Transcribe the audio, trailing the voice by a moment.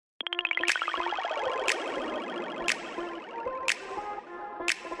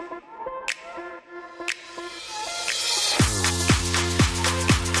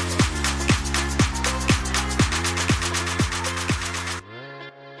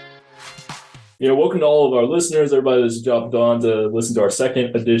Yeah, welcome to all of our listeners, everybody that's jumped on to listen to our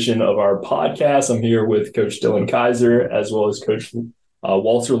second edition of our podcast. I'm here with Coach Dylan Kaiser as well as Coach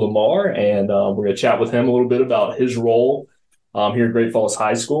Walter Lamar, and we're going to chat with him a little bit about his role here at Great Falls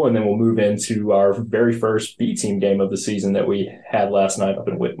High School, and then we'll move into our very first B team game of the season that we had last night up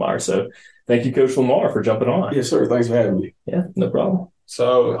in Whitmire. So thank you, Coach Lamar, for jumping on. Yes, sir. Thanks for having me. Yeah, no problem.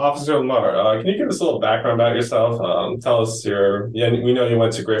 So, Officer Lamar, can you give us a little background about yourself? Tell us we know you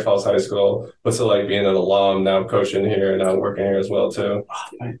went to Great Falls High School. What's it like being an alum, now coaching here, and now working here as well, too?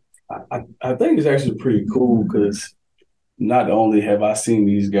 I think it's actually pretty cool because not only have I seen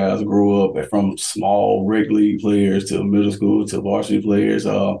these guys grow up from small rec league players to middle school to varsity players,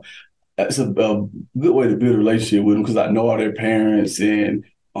 it's a good way to build a relationship with them because I know all their parents and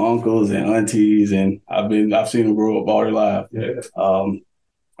uncles and aunties, and I've seen them grow up all their life. Yeah.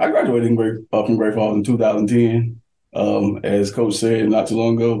 I graduated from Great Falls in 2010. As Coach said not too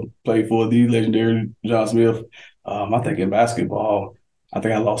long ago, played for the legendary John Smith. I think in basketball, I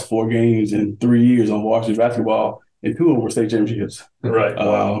think I lost 4 games in 3 years on varsity basketball, and 2 of them were state championships. Right.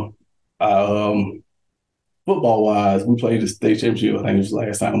 Football-wise, we played the state championship. I think it was the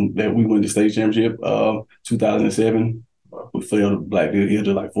last time that we won the state championship, 2007. We failed Blackfield Hill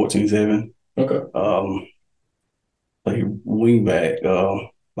to like 14-7. Okay. Played wingback. A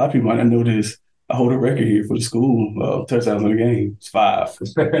lot of people might not know this. I hold a record here for the school. Touchdowns in the game. It's 5.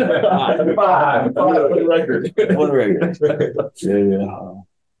 5. What a record. What a record. Yeah.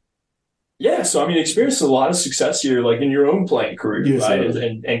 Yeah, so I mean, experienced a lot of success here, like in your own playing career, yes, right?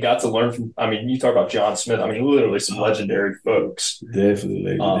 And got to learn from. I mean, you talk about John Smith. I mean, literally some legendary folks.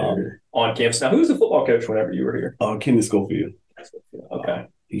 Definitely legendary. On campus. Now, who was the football coach whenever you were here? Kenneth Schofield. Okay.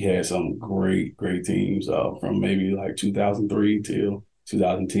 He had some great teams from maybe like 2003 till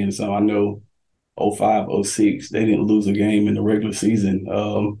 2010 or something. I know 05, 06, they didn't lose a game in the regular season. They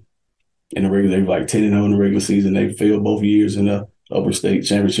were like 10-0 in the regular season. They failed both years in the upper state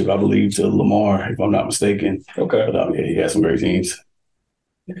championship, I believe, to Lamar, if I'm not mistaken. Okay. But he had some great teams.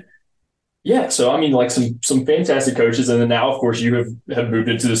 Yeah, so I mean, like some fantastic coaches, and then now, of course, you have moved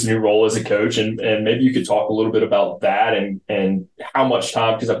into this new role as a coach, and maybe you could talk a little bit about that and how much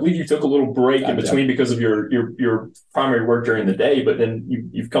time, because I believe you took a little break in between because of your primary work during the day, but then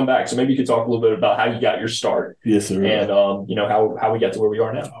you've come back, so maybe you could talk a little bit about how you got your start. Yes, sir. And how we got to where we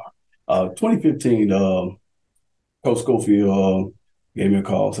are now. 2015, Coach Schofield gave me a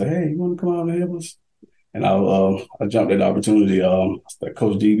call, said, "Hey, you want to come out and help us?" And I jumped at the opportunity. I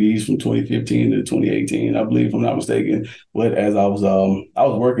coached DBs from 2015 to 2018, I believe, if I'm not mistaken. But as I was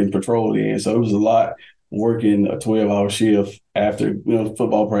working patrol then, so it was a lot working a 12-hour shift after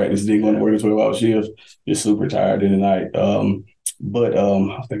football practice. Then going to work a 12-hour shift, just super tired in the night. But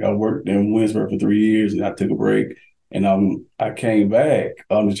I think I worked in Winsburg for 3 years, and I took a break. And I came back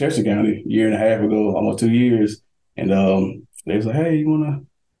to Chester County a year and a half ago, almost 2 years, and they was like, "Hey, you want to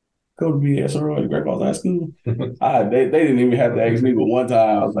go to be SRO at Great Falls High School?" They didn't even have to ask me, but one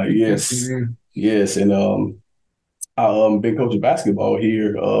time I was like, yes. And I've been coaching basketball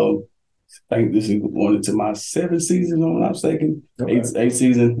here. I think this is going into my 7th season, if I'm not mistaken, eighth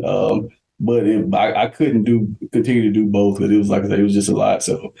season. But I couldn't continue to do both because it was like I said, it was just a lot.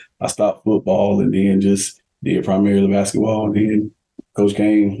 So I stopped football and then just did primarily basketball. And then Coach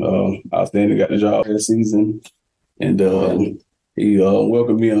came, outstanding, got the job that season, and he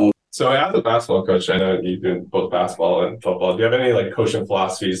welcomed me on. So as a basketball coach, I know you do both basketball and football. Do you have any like coaching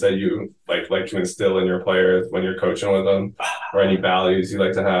philosophies that you like to instill in your players when you're coaching with them, or any values you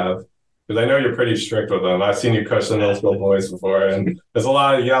like to have? Because I know you're pretty strict with them. I've seen you coach the middle school boys before, and there's a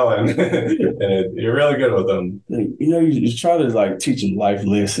lot of yelling, and you're really good with them. You try to like teach them life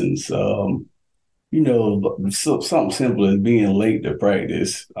lessons. Something simple as being late to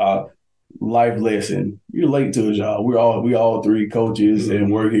practice. Life lesson. You're late to a job. We all 3 coaches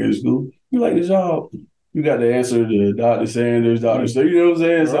and work here in school. You late to the job. You got to answer to Dr. Sanders, Dr. So you know what I'm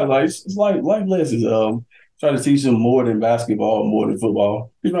saying? So like it's like life lessons. Try to teach them more than basketball, more than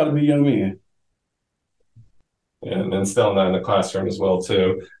football. You got to be young men. And instilling that in the classroom as well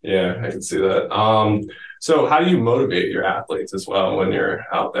too. Yeah, I can see that. So how do you motivate your athletes as well when you're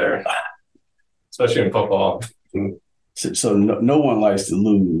out there, especially in football? So no one likes to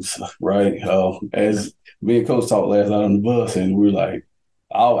lose, right? As me and Coach talked last night on the bus, and we're like,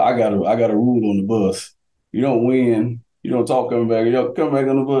 I got a rule on the bus. You don't win, you don't talk coming back. You don't come back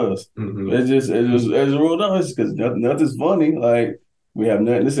on the bus. Mm-hmm. It's just as a rule, because nothing's funny. Like we have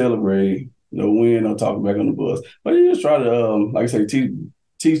nothing to celebrate. No win, no talking back on the bus. But you just try to, like I say,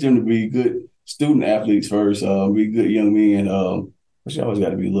 teach them to be good student athletes first. Be good young men. but you always got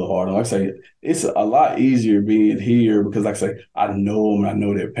to be a little harder. Like I say, it's a lot easier being here because, like I say, I know them. I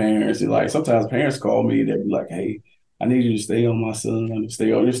know their parents. And like sometimes parents call me. They'll be like, "Hey, I need you to stay on my son.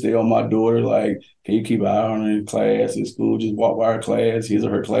 Stay on my daughter. Like, can you keep an eye on her in class in school? Just walk by her class, his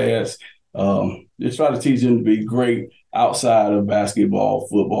or her class. Just try to teach them to be great outside of basketball,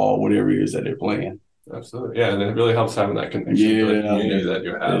 football, whatever it is that they're playing." Absolutely. Yeah. And it really helps having that connection to the community that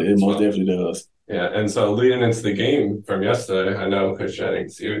you have. It most definitely does. Yeah. And so leading into the game from yesterday, I know Coach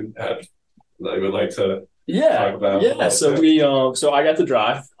Jennings, you would like to talk about. Yeah. So so I got to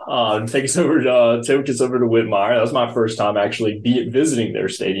drive, take us over to Whitmire. That was my first time actually visiting their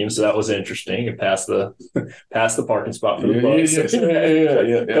stadium. So that was interesting, and past the parking spot for the bus. Got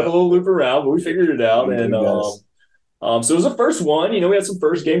a little loop around, but we figured it out. So it was the first one. We had some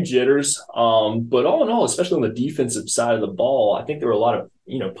first game jitters. But all in all, especially on the defensive side of the ball, I think there were a lot of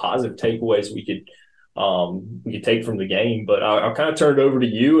positive takeaways we could take from the game. But I'll kind of turn it over to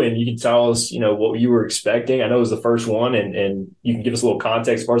you, and you can tell us what you were expecting. I know it was the first one, and you can give us a little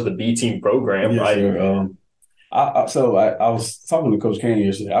context as far as the B team program, yes, right? Sir. I was talking to Coach Kane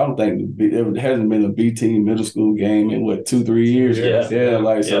yesterday. I don't think it hasn't been a B team middle school game in 2-3 years.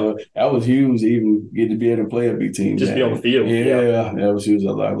 So that was huge to even get to be able to play a B team. Just be on the field. Yeah, that was huge.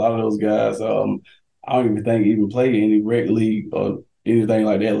 A lot of those guys, I don't even think even played any rec league or anything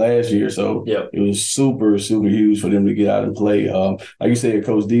like that last year. So it was super, super huge for them to get out and play. Like you said,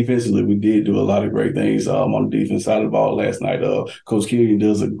 Coach, defensively, we did do a lot of great things on the defense side of the ball last night. Coach Killian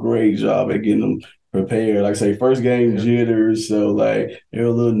does a great job at getting them prepared. Like I say, first game jitters, so like they were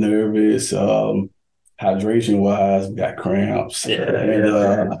a little nervous. Hydration wise, we got cramps. I'm tired.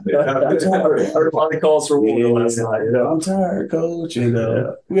 I heard a lot of calls for water last night. I'm tired, Coach, and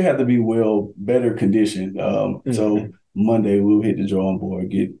we had to be better conditioned. So Monday we'll hit the drawing board,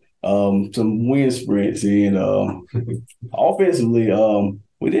 get some wind sprints in. Offensively,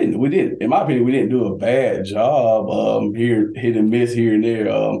 we didn't. In my opinion, we didn't do a bad job. Here, hit and miss here and there.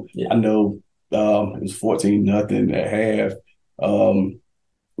 I know. It was 14-0 at half.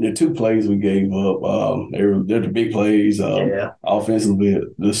 The 2 plays we gave up, they're the big plays. Offensively,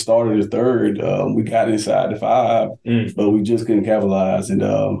 the start of the third, we got inside the 5, but we just couldn't capitalize. And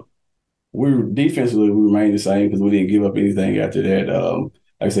defensively, we remained the same because we didn't give up anything after that. Like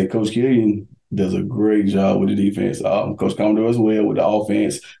I said, Coach Killian does a great job with the defense. Coach Commodore as well with the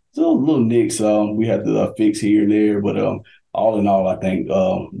offense. So little nicks we had to fix here and there, but all in all, I think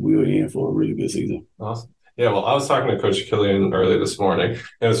we were in for a really good season. Awesome. Yeah, well, I was talking to Coach Killian early this morning. And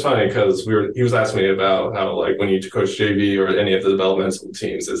it was funny because he was asking me about how, like, when you coach JV or any of the developmental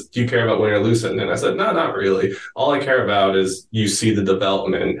teams, do you care about winning or losing? And I said, no, not really. All I care about is you see the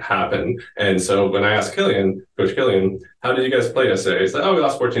development happen. And so when I asked Coach Killian, how did you guys play yesterday? He said, we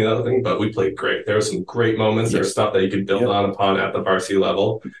lost 14-0, but we played great. There were some great moments. There was stuff that you could build upon at the varsity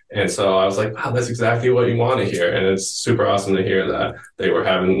level. And so I was like, wow, that's exactly what you want to hear. And it's super awesome to hear that they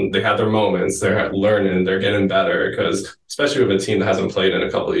had their moments, they're learning, they're getting better, because especially with a team that hasn't played in a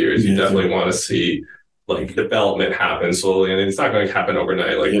couple of years, you definitely want to see like development happen slowly. And it's not going to happen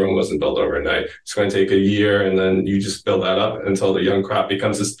overnight. Like Rome wasn't built overnight. It's going to take a year, and then you just build that up until the young crop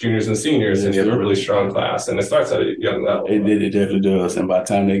becomes juniors and seniors, and you have a really strong class. And it starts at a young level. It definitely does. And by the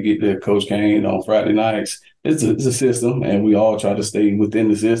time they get to Coach Kane on Friday nights, it's a system, and we all try to stay within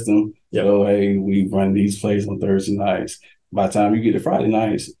the system. So, hey, we run these plays on Thursday nights. By the time you get to Friday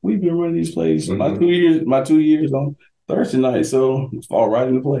nights, we've been running these plays my 2 years on Thursday night. So it's fall right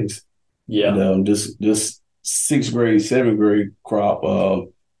into place. Yeah. And just 6th grade, 7th grade crop,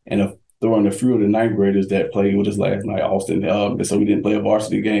 and throwing a few of the 9th graders that played with us last night, Austin. So we didn't play a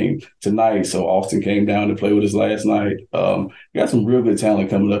varsity game tonight. So Austin came down to play with us last night. Got some real good talent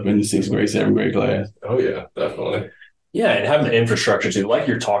coming up in the 6th grade, 7th grade class. Oh, yeah, definitely. Yeah, and having the infrastructure too, like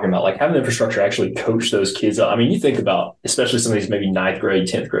you're talking about, like having the infrastructure actually coach those kids up. I mean, you think about, especially some of these maybe 9th grade,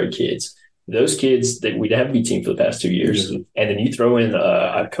 10th grade kids, those kids that we'd have B team for the past 2 years. And then you throw in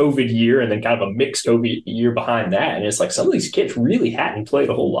a COVID year and then kind of a mixed COVID year behind that. And it's like some of these kids really hadn't played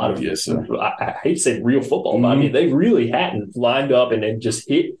a whole lot of, I hate to say real football, but I mean, they really hadn't lined up and then just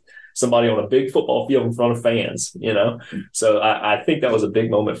hit somebody on a big football field in front of fans, So I think that was a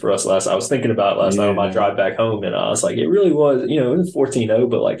big moment for us I was thinking about last night on my drive back home, and I was like, it really was, it was 14-0,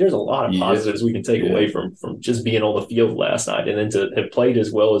 but like there's a lot of positives we can take away from just being on the field last night, and then to have played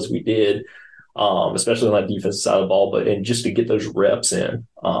as well as we did, especially on that defensive side of the ball, and just to get those reps in,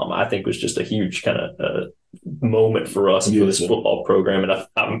 I think was just a huge kind of moment for us and for this football program. And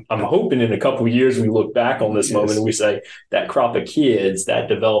I'm hoping in a couple of years we look back on this moment and we say that crop of kids, that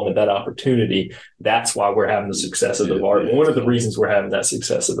development, that opportunity, that's why we're having the success of the varsity. One of the reasons we're having that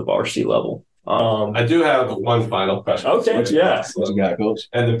success at the varsity level. I do have one final question. Okay, yeah. What you got, Coach?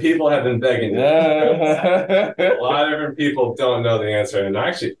 And the people have been begging. Yeah. A lot of different people don't know the answer. And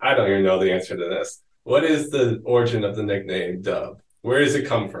actually, I don't even know the answer to this. What is the origin of the nickname Dub? Where does it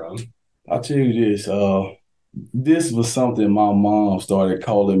come from? I'll tell you this. This was something my mom started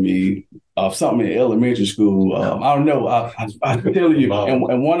calling me something in elementary school. I don't know. I'm telling you,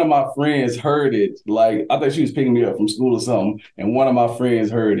 and one of my friends heard it. Like, I think she was picking me up from school or something, and one of my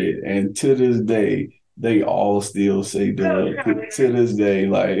friends heard it. And to this day, they all still say Dub. To this day,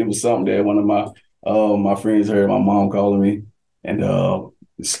 like, it was something that one of my friends heard my mom calling me, and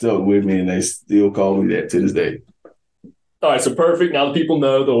it stuck with me, and they still call me that to this day. All right, so perfect. Now the people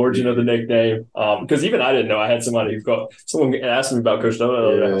know the origin of the nickname. Because even I didn't know. I had someone asked me about Coach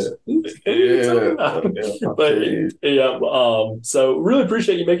Dono. So really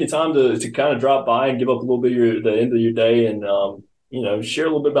appreciate you making time to kind of drop by and give up a little bit of the end of your day and share a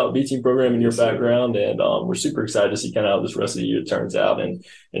little bit about the B team program and your background. And we're super excited to see kind of how this rest of the year turns out and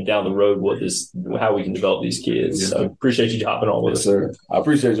down the road how we can develop these kids. So appreciate you hopping on with us. Sir. I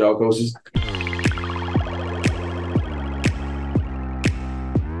appreciate y'all, coaches.